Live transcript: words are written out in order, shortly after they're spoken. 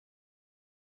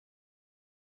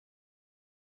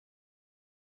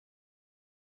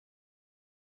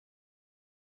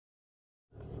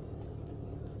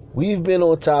We've been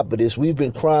on top of this. We've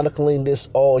been chronicling this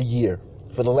all year,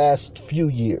 for the last few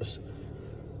years.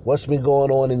 What's been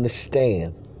going on in the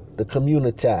stand, the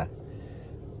community.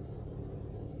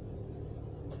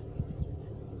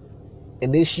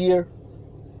 And this year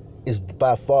is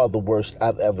by far the worst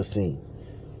I've ever seen.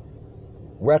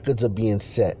 Records are being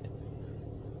set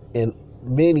in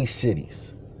many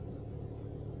cities.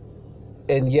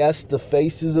 And yes, the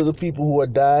faces of the people who are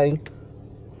dying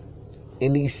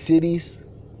in these cities,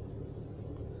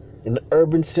 in the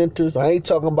urban centers, I ain't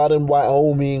talking about in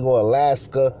Wyoming or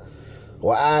Alaska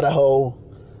or Idaho.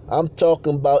 I'm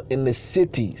talking about in the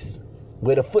cities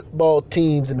where the football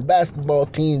teams and the basketball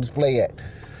teams play at.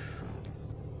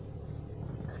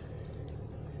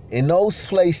 In those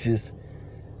places,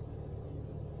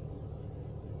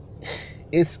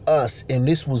 it's us, and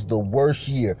this was the worst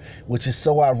year, which is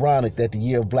so ironic that the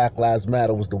year of Black Lives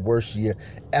Matter was the worst year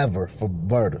ever for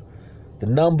murder. The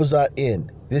numbers are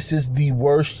in. This is the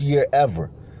worst year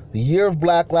ever. The year of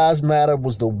Black Lives Matter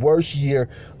was the worst year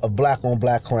of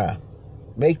black-on-black crime.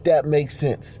 Make that make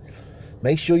sense.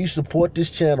 Make sure you support this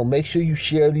channel. Make sure you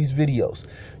share these videos.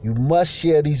 You must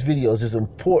share these videos. It's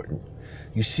important.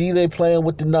 You see they playing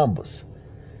with the numbers.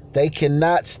 They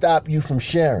cannot stop you from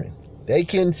sharing. They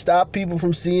can stop people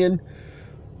from seeing,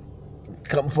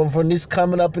 from this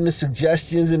coming up in the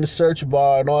suggestions in the search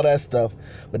bar and all that stuff,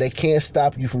 but they can't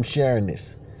stop you from sharing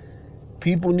this.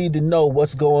 People need to know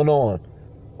what's going on.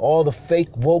 All the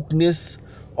fake wokeness,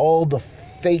 all the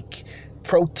fake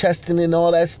protesting and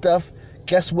all that stuff,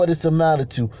 guess what it's amounted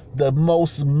to? The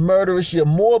most murderous year.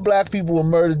 More black people were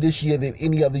murdered this year than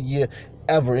any other year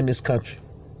ever in this country.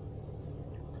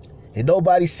 And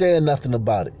nobody's saying nothing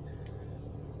about it.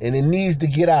 And it needs to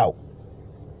get out.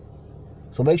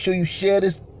 So make sure you share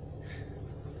this.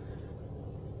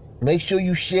 Make sure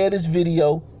you share this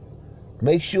video.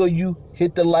 Make sure you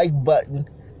hit the like button.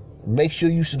 Make sure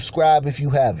you subscribe if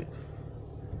you haven't.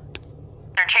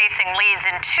 They're chasing leads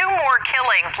in 2 more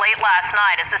killings late last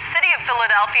night as the city of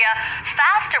Philadelphia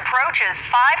fast approaches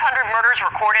 500 murders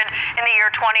recorded in the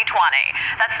year 2020.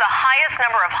 That's the highest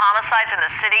number of homicides in the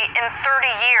city in 30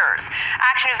 years.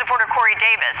 Action News reporter Corey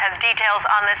Davis has details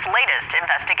on this latest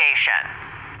investigation.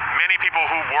 Many people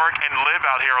who work and live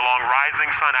out here along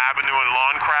Rising Sun Avenue and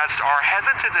Lawncrest are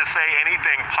hesitant to say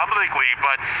anything publicly,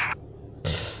 but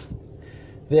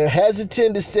they're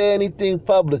hesitant to say anything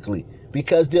publicly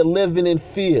because they're living in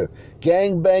fear.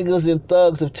 Gangbangers and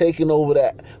thugs have taken over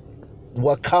that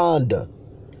Wakanda,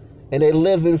 and they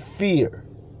live in fear.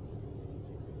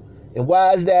 And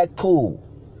why is that cool?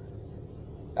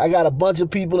 I got a bunch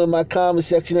of people in my comment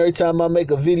section every time I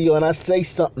make a video and I say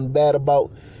something bad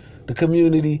about the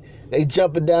community, they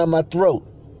jumping down my throat.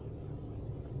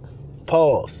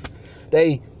 Pause.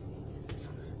 They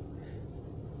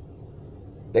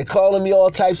calling me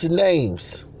all types of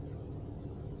names.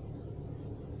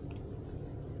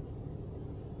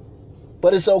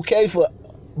 But it's okay for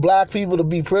black people to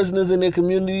be prisoners in their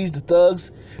communities, the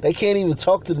thugs. They can't even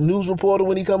talk to the news reporter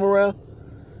when he come around.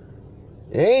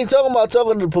 They ain't talking about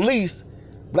talking to the police.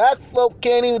 Black folk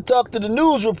can't even talk to the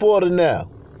news reporter now.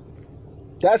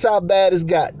 That's how bad it's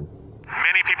gotten.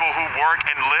 many people who work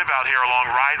and live out here along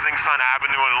Rising Sun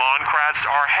Avenue and Lawncrest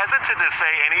are hesitant to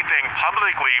say anything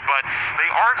publicly, but they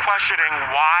are questioning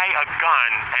why a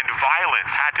gun and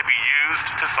violence had to be used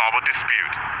to solve a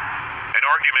dispute. An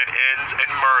argument ends in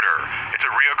murder. It's a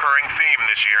reoccurring theme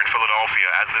this year in Philadelphia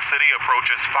as the city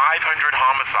approaches 500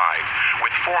 homicides,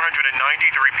 with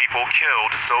 493 people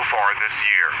killed so far this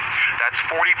year. That's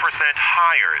 40%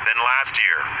 higher than last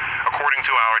year. According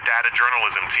to our data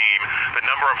journalism team, the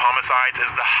number of homicides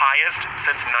is the highest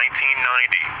since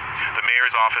 1990. The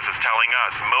mayor's office is telling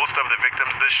us most of the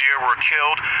victims this year were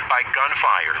killed by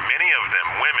gunfire, many of them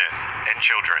women and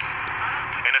children.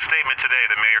 In a statement today,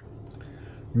 the mayor...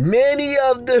 Many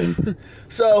of them.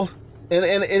 So, and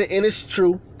it's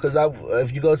true, because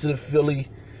if you go to the Philly,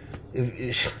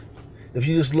 if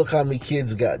you just look how many kids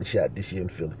have gotten shot this year in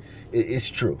Philly, it's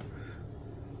true.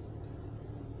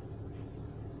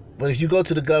 But if you go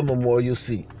to the gun memorial, you'll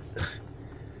see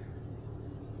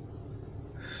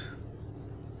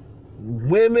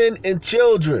women and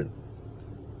children.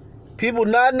 People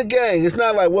not in the gang. It's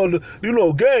not like, well,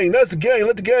 gang, that's the gang.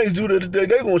 Let the gangs do that. They're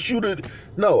going to shoot it.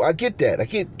 No, I get that. I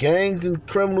get gangs and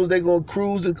criminals. They're going to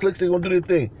cruise and cliques. They're going to do their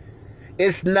thing.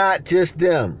 It's not just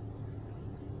them.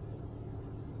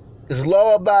 It's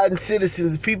law-abiding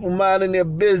citizens, people minding their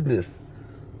business.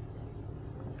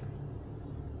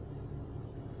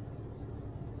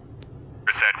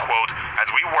 said, quote, as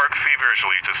we work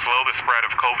feverishly to slow the spread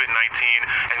of COVID-19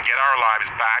 and get our lives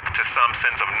back to some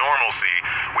sense of normalcy,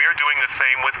 we are doing the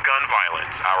same with gun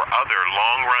violence, our other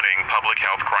long-running public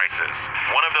health crisis.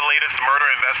 One of the latest murder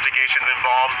investigations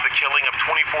involves the killing of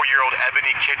 24-year-old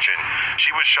Ebony Kitchen.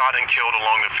 She was shot and killed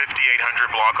along the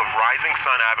 5800 block of Rising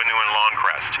Sun Avenue in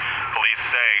Lawncrest. Police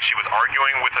say she was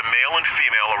arguing with a male and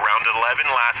female around 11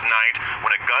 last night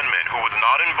when a gunman who was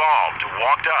not involved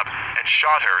walked up and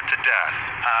shot her to death.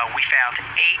 We found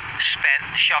 8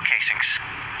 spent shell casings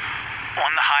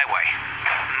on the highway.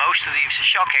 Most of these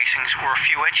shell casings were a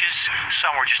few inches,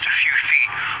 some were just a few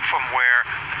feet from where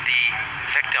the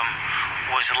victim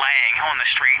was laying on the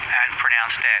street and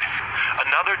pronounced dead.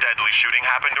 Another deadly shooting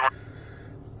happened around...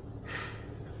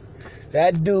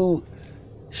 That dude,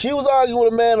 she was arguing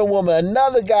with a man and woman.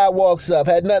 Another guy walks up,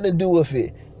 had nothing to do with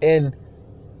it, and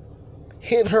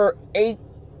hit her 8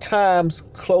 times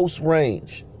close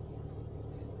range.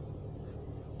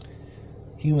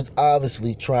 He was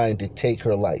obviously trying to take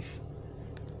her life.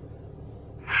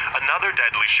 Another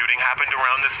deadly shooting happened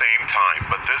around the same time,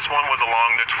 but this one was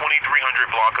along the 2300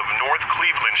 block of North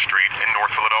Cleveland Street in North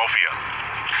Philadelphia.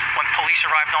 When police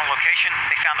arrived on location,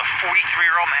 they found a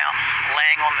 43-year-old male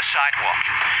laying on the sidewalk.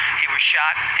 He was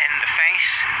shot in the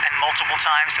face and multiple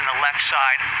times in the left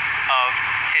side of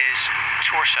his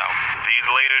torso. These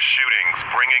latest shootings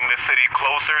bringing the city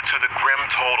closer to the grim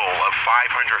total of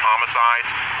 500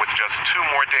 homicides, with just 2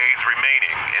 more days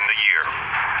remaining in the year.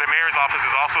 The mayor's office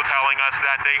is also telling us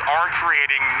that they are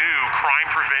creating new crime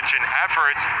prevention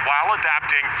efforts while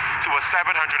adapting to a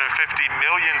 $750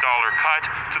 million cut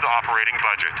to the operating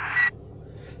budget.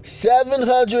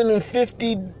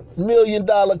 $750 million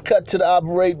cut to the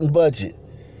operating budget.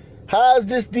 How is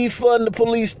this defund the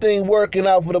police thing working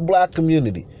out for the black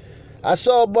community? I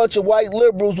saw a bunch of white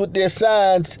liberals with their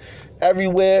signs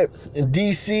everywhere in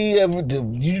D.C.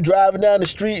 You driving down the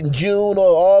street in June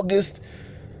or August,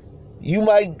 you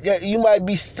might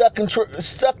be stuck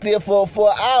there for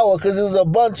an hour because there's a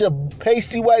bunch of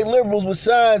pasty white liberals with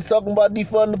signs talking about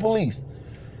defund the police.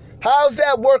 How's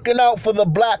that working out for the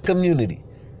black community?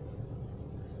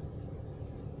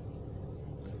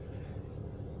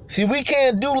 See, we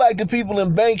can't do like the people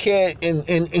in Bankhead and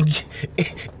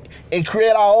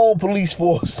create our own police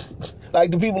force,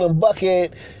 like the people in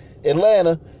Buckhead,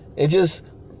 Atlanta, and just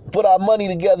put our money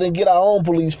together and get our own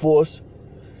police force.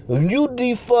 When you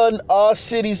defund our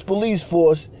city's police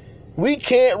force, we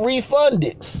can't refund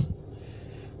it.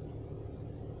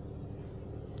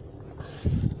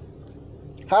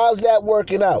 How's that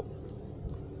working out?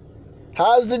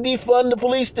 How's the defund the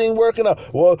police thing working out?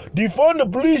 Well, defund the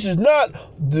police is not,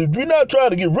 we're not trying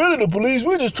to get rid of the police,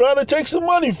 we're just trying to take some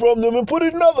money from them and put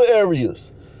it in other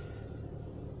areas.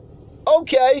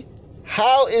 Okay,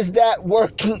 how is that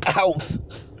working out?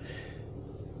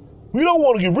 We don't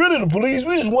want to get rid of the police,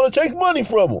 we just want to take money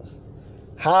from them.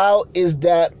 How is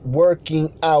that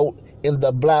working out in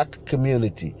the black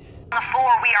community? On the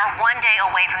floor, we are 1 day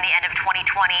away from the end of 2020,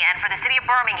 and for the city of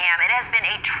Birmingham, it has been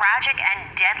a tragic and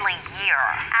deadly year.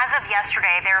 As of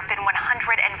yesterday, there have been 105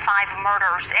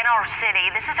 murders in our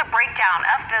city. This is a breakdown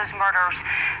of those murders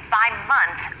by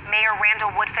month. Mayor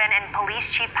Randall Woodfin and Police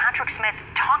Chief Patrick Smith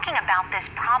talking about this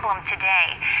problem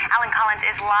today. Alan Collins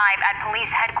is live at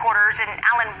police headquarters. And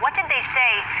Alan, what did they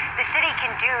say the city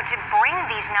can do to bring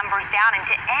these numbers down and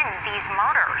to end these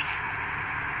murders?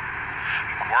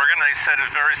 Morgan, they said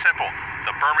it's very simple.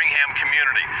 The Birmingham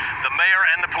community, the mayor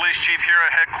and the police chief here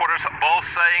at headquarters both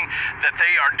saying that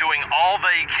they are doing all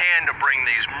they can to bring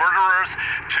these murderers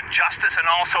to justice and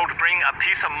also to bring a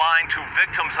peace of mind to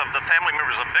victims of the family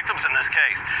members of victims in this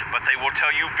case. But they will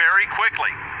tell you very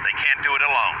quickly they can't do it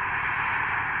alone.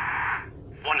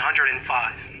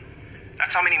 105.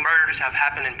 That's how many murders have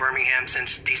happened in Birmingham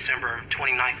since December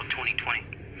 29th of 2020.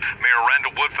 Mayor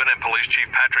Randall Woodfin and Police Chief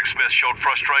Patrick Smith showed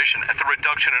frustration at the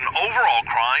reduction in overall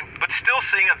crime, but still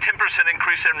seeing a 10%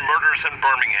 increase in murders in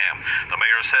Birmingham. The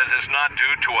mayor says it's not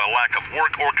due to a lack of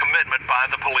work or commitment by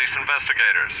the police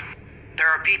investigators. There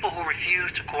are people who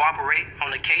refuse to cooperate on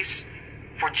the case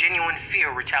for genuine fear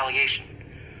of retaliation,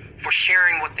 for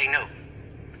sharing what they know.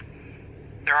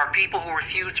 There are people who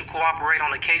refuse to cooperate on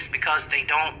the case because they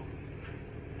don't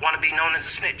want to be known as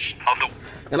a snitch.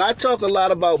 And I talk a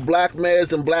lot about black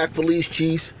mayors and black police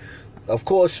chiefs. Of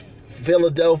course,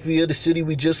 Philadelphia, the city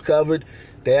we just covered,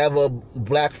 they have a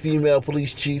black female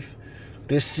police chief.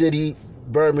 This city,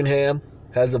 Birmingham,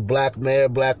 has a black mayor,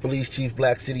 black police chief,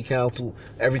 black city council.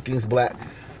 Everything's black.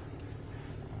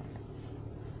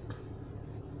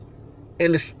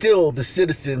 And still, the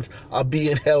citizens are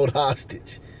being held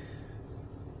hostage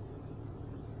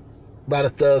by the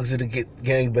thugs and the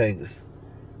gangbangers.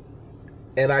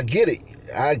 And I get it.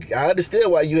 I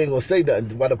understand why you ain't gonna say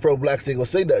nothing, why the pro-blacks ain't gonna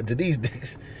say nothing to these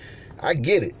niggas. I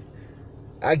get it.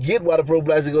 I get why the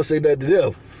pro-blacks ain't gonna say nothing to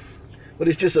them. But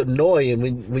it's just annoying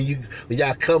when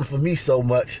y'all come for me so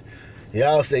much.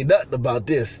 Y'all say nothing about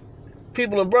this.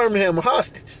 People in Birmingham are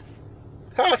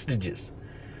hostages.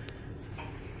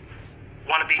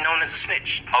 Want to be known as a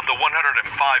snitch? Of the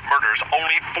 105 murders,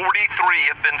 only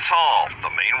 43 have been solved.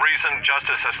 The main reason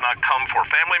justice has not come for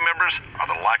family members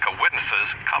are the lack of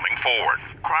witnesses coming forward.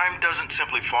 Crime doesn't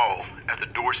simply fall at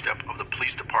the doorstep of the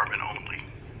police department only.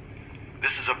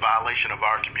 This is a violation of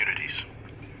our communities,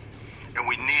 and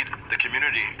we need the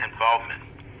community involvement.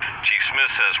 Chief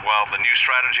Smith says while the new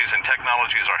strategies and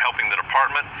technologies are helping the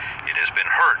department, it has been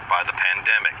hurt by the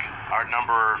pandemic. Our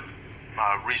number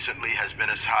recently has been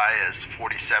as high as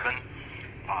 47,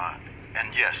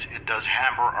 and yes, it does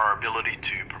hamper our ability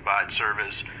to provide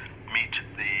service, meet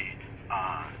the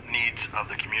needs of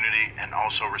the community, and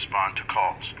also respond to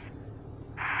calls.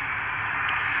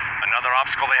 Another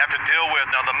obstacle they have to deal with.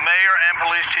 Now, the mayor and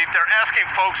police chief, they're asking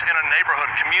folks in a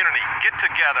neighborhood community, get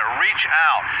together, reach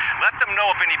out, let them know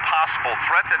of any possible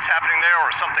threat that's happening there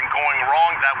or something going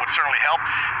wrong. That would certainly help.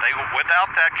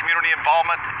 Without that community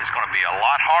involvement, it's going to be a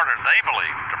lot harder, they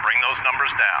believe, to bring those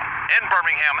numbers down. In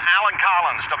Birmingham, Alan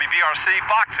Collins, WBRC,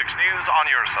 Fox 6 News on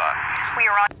your side. We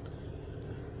are on.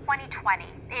 2020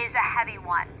 is a heavy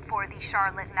one for the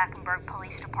Charlotte-Mecklenburg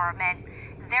Police Department.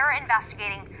 They're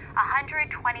investigating 123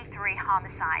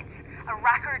 homicides, a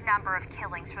record number of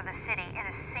killings for the city in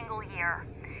a single year.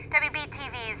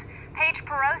 WBTV's Paige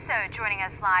Peroso joining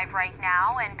us live right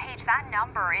now, and Paige, that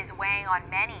number is weighing on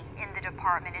many in the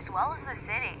department as well as the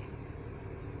city.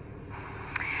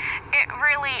 It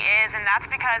really is, and that's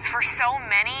because for so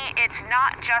many, it's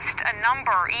not just a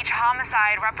number. Each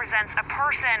homicide represents a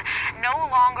person no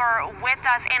longer with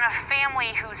us and a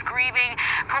family who's grieving.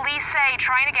 Police say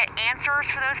trying to get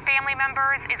answers for those family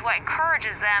members is what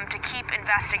encourages them to keep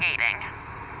investigating.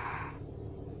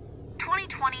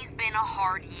 2020's been a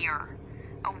hard year.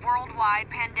 A worldwide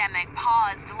pandemic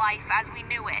paused life as we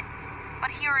knew it. But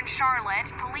here in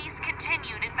Charlotte, police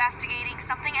continued investigating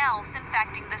something else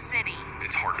infecting the city.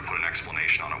 It's hard to put an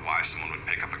explanation on it why someone would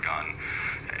pick up a gun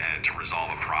and to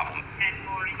resolve a problem.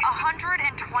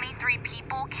 123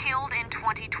 people killed in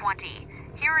 2020.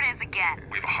 Here it is again.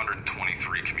 We have 123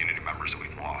 community members that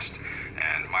we've lost,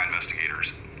 and my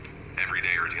investigators every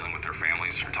day are dealing with their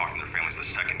families, talking to their families, the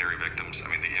secondary victims. I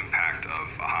mean, the impact of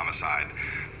a homicide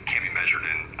can't be measured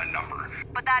in a number.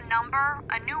 But that number,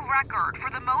 a new record for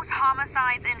the most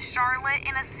homicides in Charlotte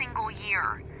in a single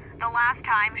year. The last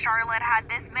time Charlotte had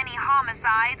this many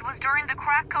homicides was during the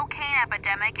crack cocaine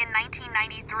epidemic in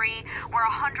 1993, where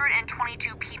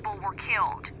 122 people were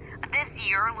killed. This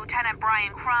year, Lieutenant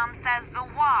Brian Crum says the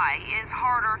why is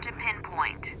harder to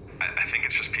pinpoint. I think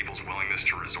it's just people's willingness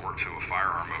to resort to a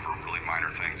firearm over really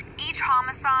minor things. Each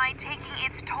homicide taking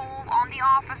its toll on the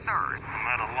officers. I'm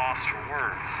at a loss for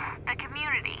words. The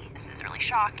community. This is really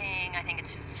shocking. I think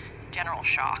it's just general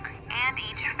shock. And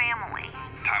each family.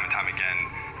 Time and time again,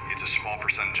 it's a small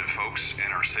percentage of folks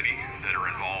in our city that are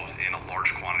involved in a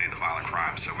large quantity of the violent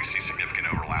crime, so we see significant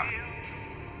overlap.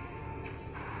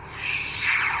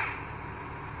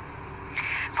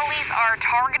 Police are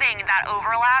targeting that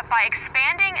overlap by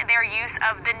expanding their use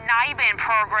of the NIBIN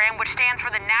program, which stands for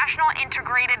the National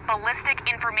Integrated Ballistic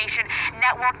Information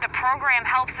Network. The program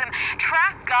helps them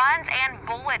track guns and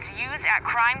bullets used at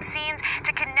crime scenes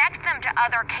to connect them to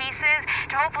other cases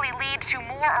to hopefully lead to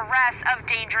more arrests of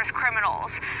dangerous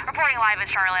criminals. Reporting live in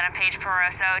Charlotte, I'm Paige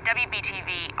Peroso,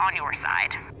 WBTV on your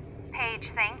side.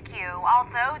 Paige, thank you.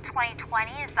 Although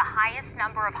 2020 is the highest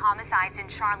number of homicides in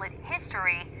Charlotte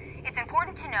history, it's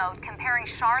important to note comparing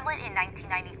Charlotte in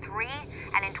 1993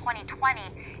 and in 2020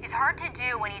 is hard to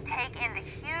do when you take in the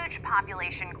huge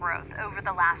population growth over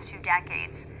the last 2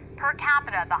 decades. Per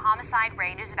capita, the homicide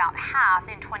rate is about half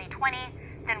in 2020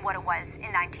 than what it was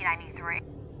in 1993.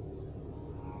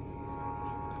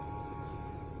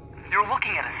 You're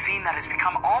looking at a scene that has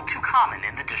become all too common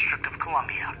in the District of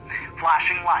Columbia.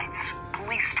 Flashing lights,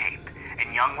 police tape,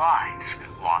 and young lives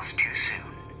lost too soon.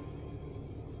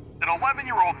 An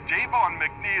 11-year-old Davon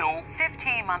McNeil,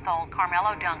 15-month-old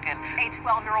Carmelo Duncan. A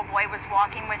 12-year-old boy was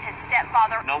walking with his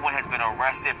stepfather. No one has been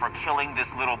arrested for killing this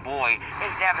little boy.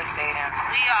 It's devastating.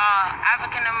 We are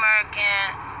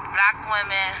African-American Black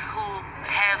women who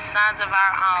have sons of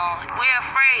our own. We're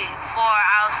afraid for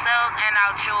ourselves and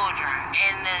our children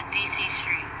in the DC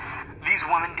streets. These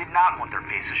women did not want their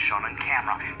faces shown on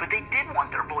camera, but they did want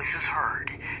their voices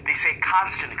heard. They say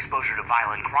constant exposure to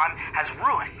violent crime has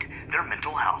ruined their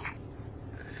mental health.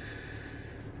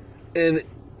 And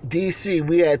DC,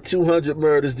 we had 200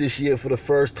 murders this year for the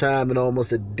first time in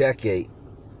almost a decade.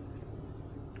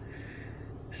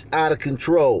 It's out of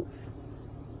control.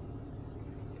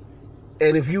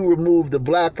 And if you remove the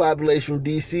black population from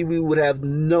DC, we would have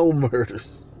no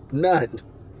murders. None.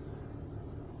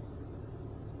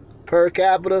 Per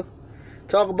capita?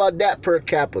 Talk about that per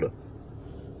capita.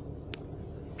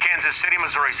 Kansas City,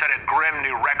 Missouri set a grim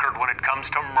new record when it comes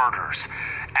to murders.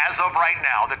 As of right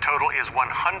now, the total is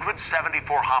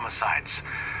 174 homicides.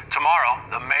 Tomorrow,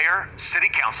 the mayor, city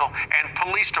council, and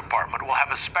police department will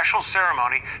have a special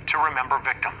ceremony to remember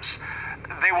victims.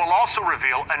 They will also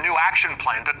reveal a new action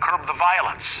plan to curb the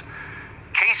violence.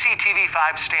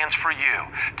 KCTV5 stands for you.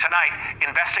 Tonight,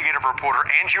 investigative reporter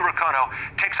Angie Riccono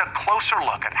takes a closer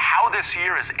look at how this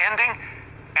year is ending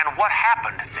and what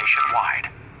happened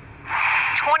nationwide.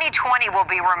 2020 will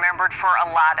be remembered for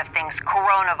a lot of things: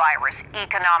 coronavirus,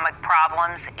 economic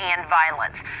problems, and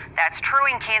violence. That's true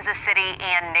in Kansas City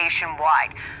and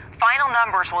nationwide. Final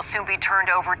numbers will soon be turned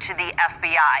over to the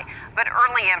FBI, but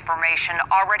early information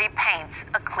already paints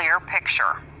a clear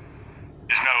picture.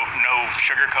 There's no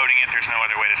sugarcoating it. There's no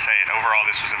other way to say it. Overall,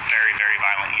 this was a very, very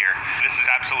violent year. This is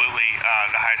absolutely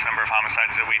the highest number of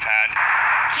homicides that we've had.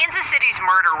 Kansas City's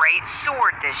murder rate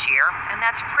soared this year, and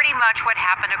that's pretty much what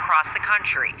happened across the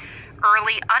country.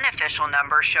 Early unofficial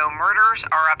numbers show murders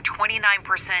are up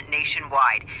 29%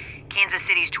 nationwide. Kansas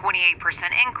City's 28%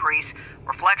 increase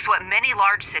reflects what many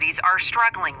large cities are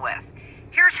struggling with.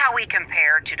 Here's how we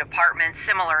compare to departments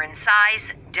similar in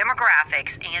size,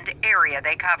 demographics, and area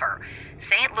they cover.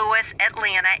 St. Louis,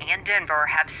 Atlanta, and Denver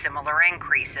have similar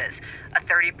increases, a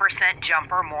 30%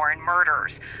 jump or more in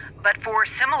murders. But four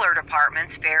similar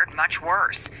departments fared much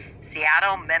worse.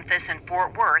 Seattle, Memphis, and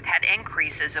Fort Worth had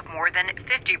increases of more than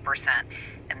 50%,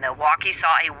 and Milwaukee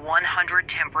saw a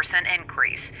 110%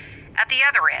 increase. At the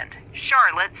other end,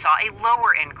 Charlotte saw a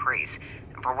lower increase.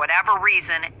 For whatever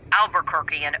reason,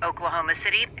 Albuquerque and Oklahoma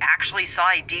City actually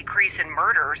saw a decrease in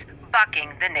murders,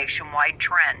 bucking the nationwide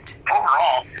trend.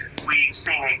 Overall, we've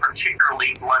seen a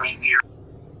particularly bloody year.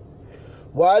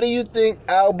 Why do you think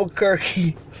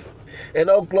Albuquerque and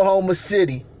Oklahoma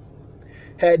City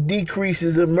had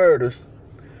decreases in murders,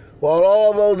 while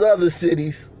all those other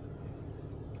cities,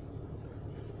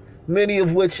 many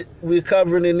of which we're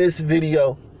covering in this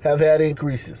video, have had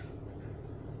increases?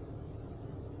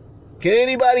 Can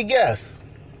anybody guess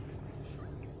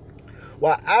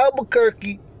why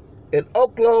Albuquerque and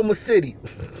Oklahoma City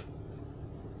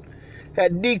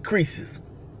had decreases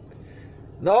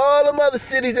and all them other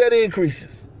cities had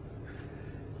increases?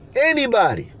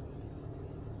 Anybody?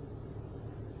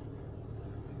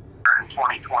 In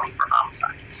 2020 for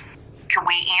homicides. Can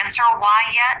we answer why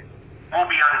yet? We'll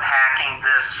be unpacking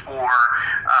this for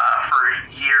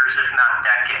years, if not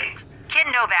decades. Ken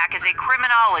Novak is a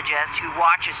criminologist who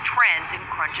watches trends and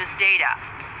crunches data.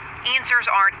 Answers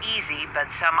aren't easy, but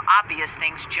some obvious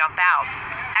things jump out.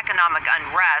 Economic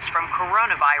unrest from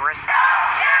coronavirus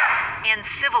and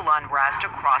civil unrest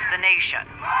across the nation.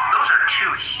 Those are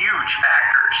two huge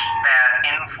factors that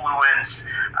influence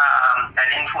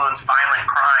violent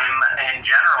crime in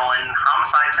general and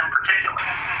homicides in particular.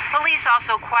 Police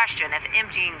also question if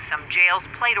emptying some jails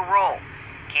played a role.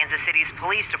 Kansas City's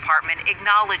police department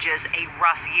acknowledges a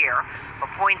rough year, but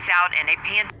points out in a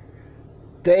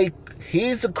pandemic.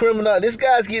 He's a criminal. This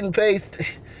guy's getting paid.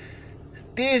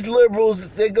 These liberals,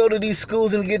 they go to these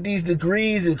schools and get these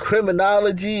degrees in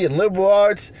criminology and liberal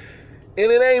arts,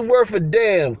 and it ain't worth a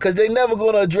damn because they never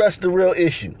going to address the real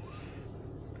issue.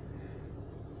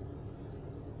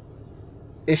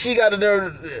 And she got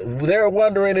they're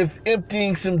wondering if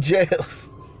emptying some jails.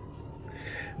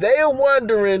 They are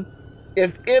wondering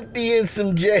if emptying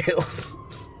some jails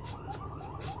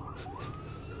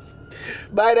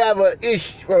might have an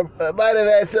issue, or might have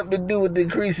had something to do with the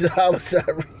increase in homicide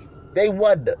rate. They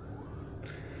wonder.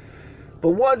 But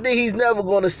one thing he's never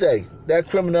going to say, that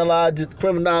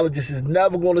criminologist is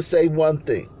never going to say one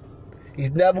thing.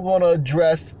 He's never going to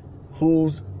address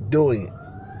who's doing it.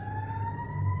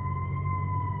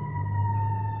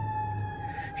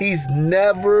 He's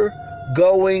never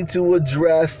going to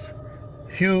address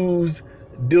who's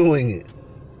doing it.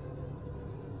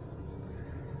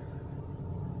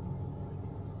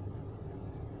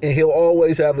 And he'll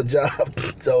always have a job.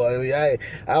 So, I mean, I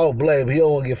don't blame him. He don't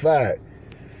want to get fired.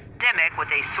 Pandemic with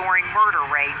a soaring murder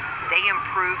rate, they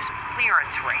improved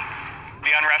clearance rates. The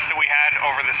unrest that we had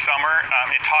over the summer,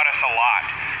 it taught us a lot.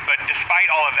 But despite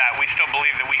all of that, we still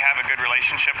believe that we have a good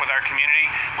relationship with our community.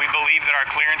 We believe that our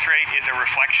clearance rate is a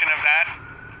reflection of that.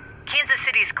 Kansas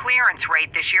City's clearance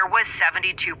rate this year was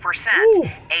 72%,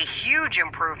 a huge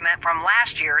improvement from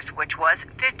last year's, which was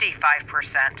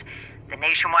 55%. The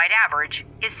nationwide average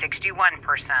is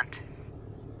 61%.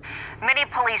 Many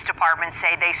police departments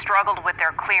say they struggled with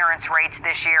their clearance rates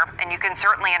this year, and you can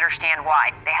certainly understand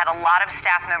why. They had a lot of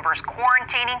staff members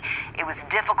quarantining. It was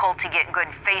difficult to get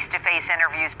good face-to-face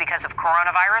interviews because of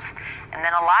coronavirus, and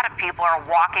then a lot of people are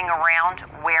walking around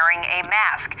wearing a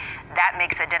mask. That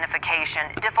makes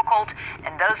identification difficult,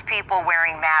 and those people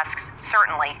wearing masks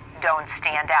certainly don't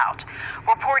stand out.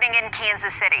 Reporting in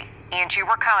Kansas City, Angie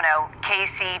Racono,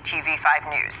 KCTV5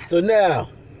 News. So now,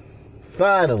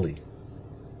 finally,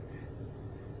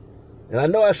 and I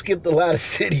know I skipped a lot of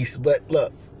cities, but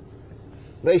look,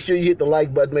 make sure you hit the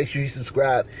like button, make sure you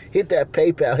subscribe, hit that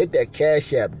PayPal, hit that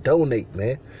Cash App, donate,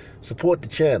 man. Support the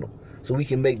channel so we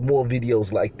can make more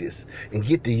videos like this and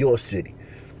get to your city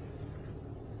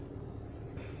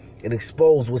and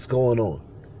expose what's going on.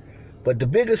 But the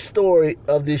biggest story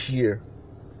of this year,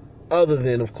 other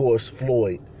than, of course,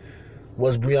 Floyd,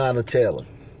 was Breonna Taylor.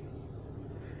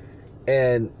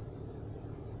 And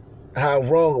how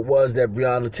wrong it was that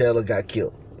Breonna Taylor got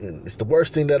killed. And it's the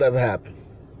worst thing that ever happened.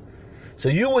 So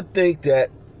you would think that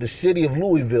the city of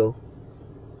Louisville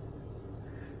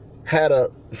had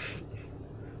a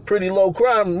pretty low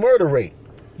murder rate.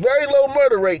 Very low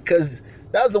murder rate, because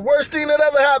that was the worst thing that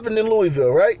ever happened in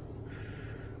Louisville, right?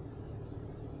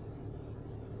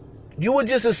 You would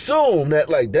just assume that,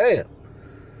 like, damn.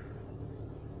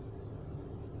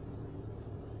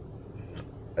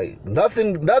 Hey,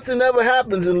 nothing ever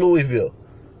happens in Louisville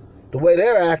the way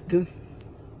they're acting.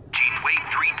 Gene Wave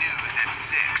 3 News at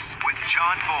 6 with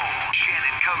John Bull,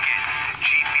 Shannon Kogan,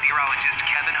 Chief Meteorologist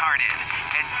Kevin Harnan,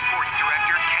 and Sports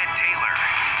Director Ken Taylor.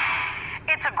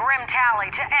 It's a grim tally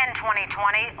to end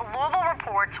 2020. Louisville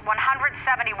reports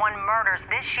 171 murders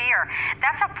this year.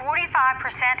 That's a 45%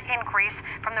 increase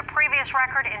from the previous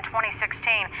record in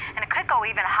 2016. And it could go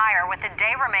even higher with the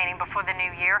day remaining before the new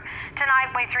year.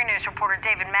 Tonight, Wave 3 News reporter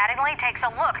David Mattingly takes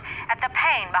a look at the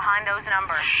pain behind those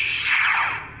numbers.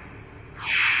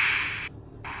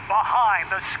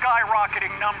 Behind the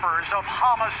skyrocketing numbers of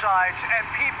homicides and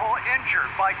people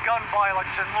injured by gun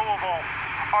violence in Louisville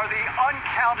are the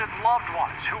uncounted loved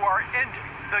ones who are ending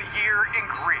the year in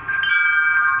grief.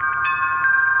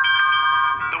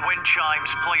 The wind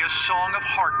chimes play a song of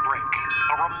heartbreak,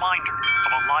 a reminder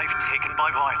of a life taken by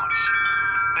violence.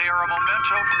 They are a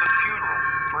memento from the funeral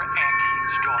for Ann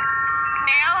Keene's daughter.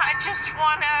 Now I just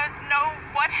want to know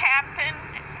what happened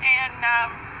and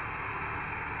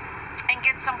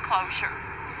get some closure.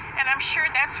 And I'm sure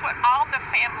that's what all the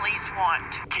families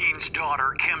want. Keene's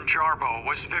daughter, Kim Jarboe,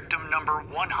 was victim number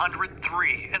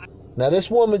 103. Now,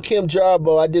 this woman, Kim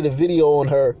Jarboe, I did a video on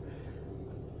her.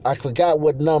 I forgot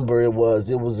what number it was.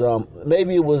 It was,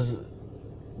 maybe it was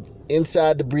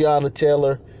inside the Breonna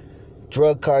Taylor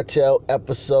drug cartel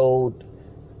episode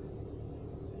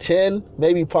 10,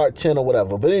 maybe part 10 or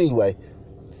whatever. But anyway,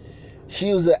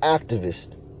 she was an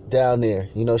activist down there.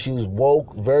 You know, she was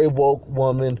woke, very woke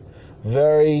woman,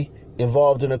 very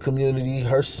involved in her community.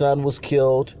 Her son was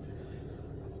killed.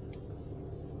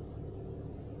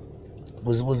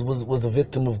 Was a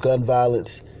victim of gun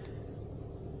violence.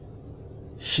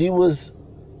 She was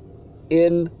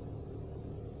entrenched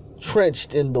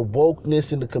in the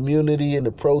wokeness in the community and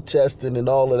the protesting and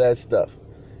all of that stuff.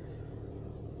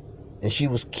 And she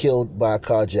was killed by a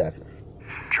carjacker.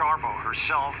 Jarboe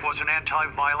herself was an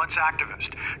anti-violence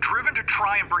activist, driven to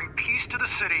try and bring peace to the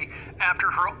city after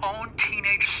her own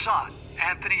teenage son,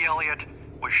 Anthony Elliott,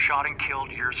 was shot and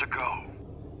killed years ago.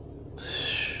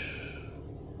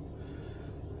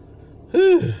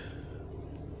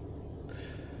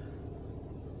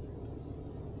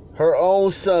 Her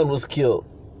own son was killed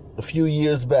a few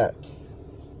years back.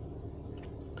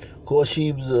 Of course, she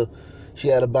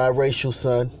had a biracial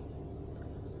son.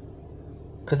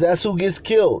 Because that's who gets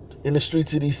killed in the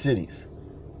streets of these cities.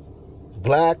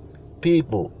 Black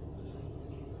people.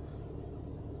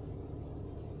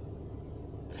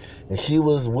 And she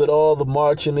was with all the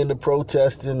marching and the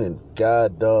protesting, and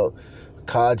God, dog, a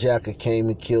carjacker came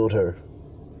and killed her.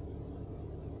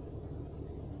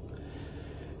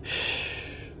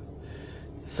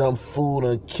 Some fool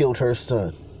done killed her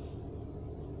son.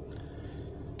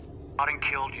 Shot and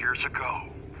killed years ago.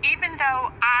 Even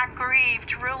though I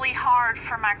grieved really hard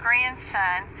for my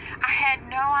grandson, I had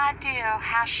no idea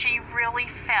how she really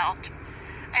felt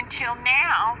until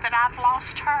now that I've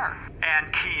lost her.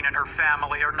 Ann Keene and her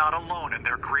family are not alone in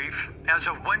their grief. As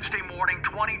of Wednesday morning,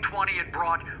 2020 had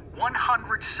brought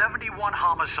 171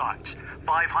 homicides.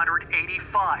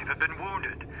 585 have been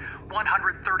wounded.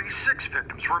 136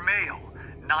 victims were male,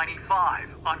 95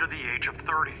 under the age of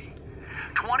 30.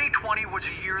 2020 was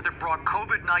a year that brought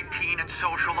COVID-19 and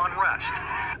social unrest,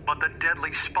 but the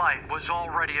deadly spike was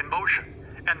already in motion,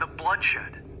 and the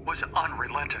bloodshed was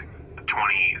unrelenting.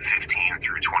 2015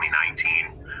 through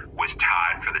 2019 was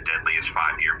tied for the deadliest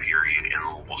 5-year period in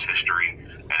Louisville's history.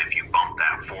 And if you bump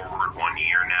that forward 1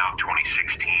 year now,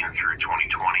 2016 through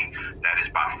 2020, that is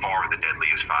by far the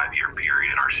deadliest 5-year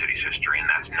period in our city's history, and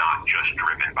that's not just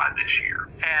driven by this year.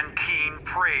 And Keene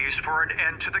prays for an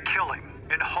end to the killing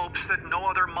in hopes that no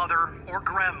other mother or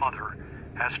grandmother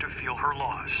has to feel her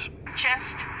loss.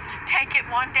 Just take it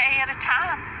one day at a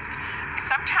time.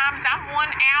 Sometimes I'm 1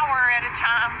 hour at a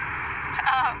time.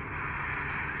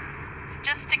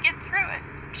 Just to get through it.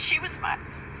 She was my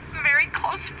very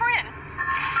close friend.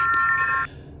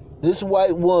 This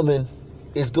white woman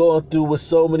is going through what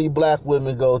so many black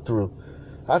women go through.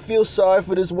 I feel sorry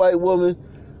for this white woman,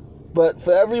 but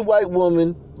for every white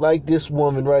woman like this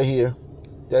woman right here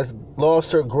that's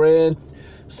lost her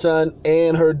grandson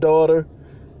and her daughter,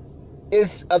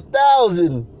 it's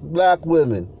 1,000 black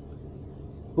women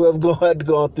who have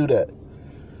gone through that.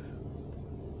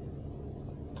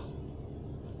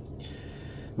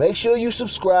 Make sure you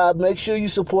subscribe. Make sure you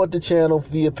support the channel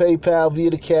via PayPal, via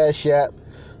the Cash App.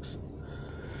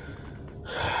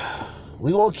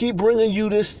 We're going to keep bringing you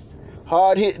this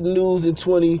hard-hitting news in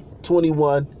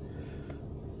 2021.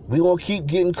 We're going to keep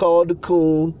getting called the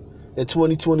coon in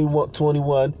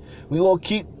 2021. We're going to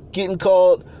keep getting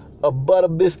called a butter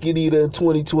biscuit eater in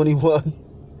 2021.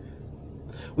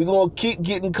 We're going to keep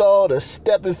getting called a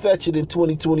stepping fetching in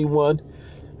 2021.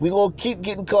 We're going to keep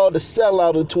getting called a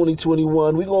sellout in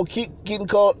 2021. We're going to keep getting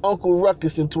called Uncle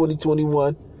Ruckus in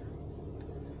 2021.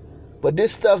 But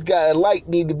this stuff got a light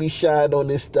need to be shined on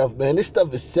this stuff, man. This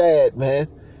stuff is sad, man.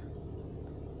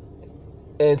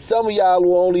 And some of y'all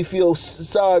will only feel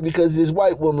sorry because this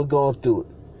white woman going through it.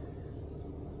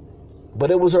 But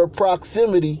it was her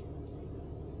proximity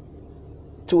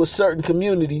to a certain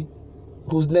community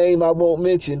whose name I won't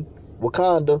mention,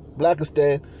 Wakanda,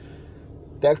 Blackistan,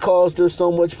 that caused her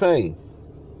so much pain.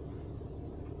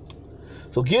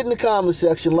 So get in the comment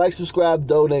section, like, subscribe,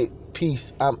 donate.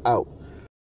 Peace. I'm out.